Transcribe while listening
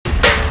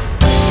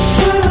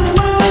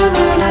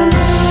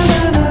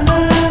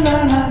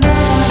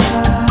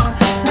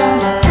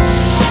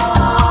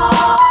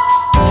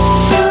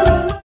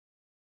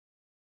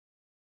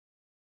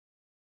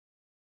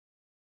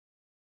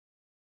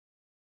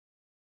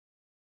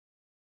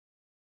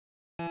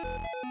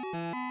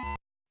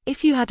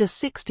If you had a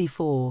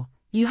 64,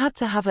 you had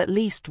to have at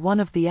least one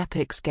of the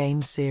Epyx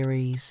game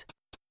series.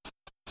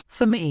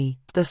 For me,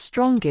 the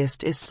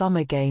strongest is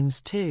Summer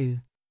Games 2.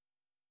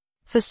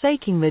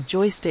 Forsaking the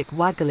joystick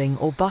waggling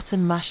or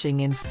button mashing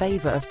in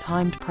favor of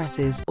timed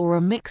presses or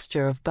a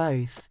mixture of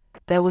both,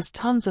 there was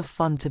tons of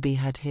fun to be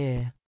had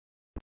here.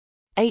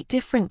 8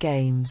 different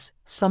games,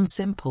 some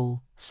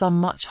simple,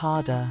 some much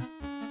harder.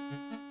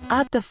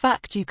 Add the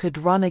fact you could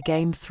run a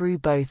game through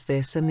both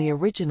this and the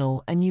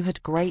original and you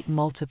had great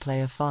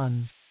multiplayer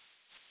fun.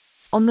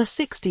 On the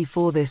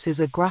 64, this is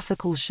a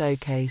graphical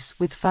showcase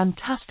with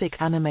fantastic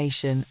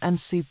animation and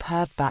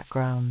superb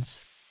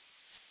backgrounds.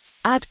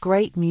 Add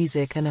great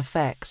music and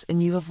effects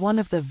and you have one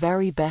of the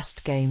very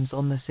best games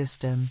on the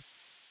system.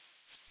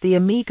 The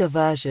Amiga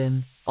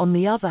version, on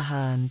the other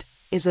hand,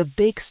 is a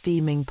big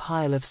steaming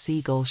pile of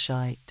seagull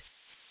shite.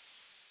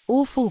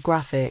 Awful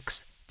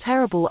graphics,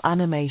 terrible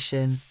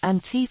animation,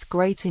 and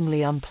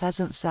teeth-gratingly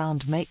unpleasant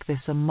sound make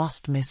this a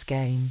must-miss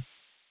game.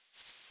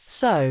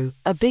 So,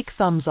 a big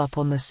thumbs up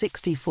on the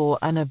 64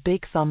 and a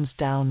big thumbs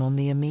down on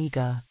the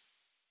Amiga.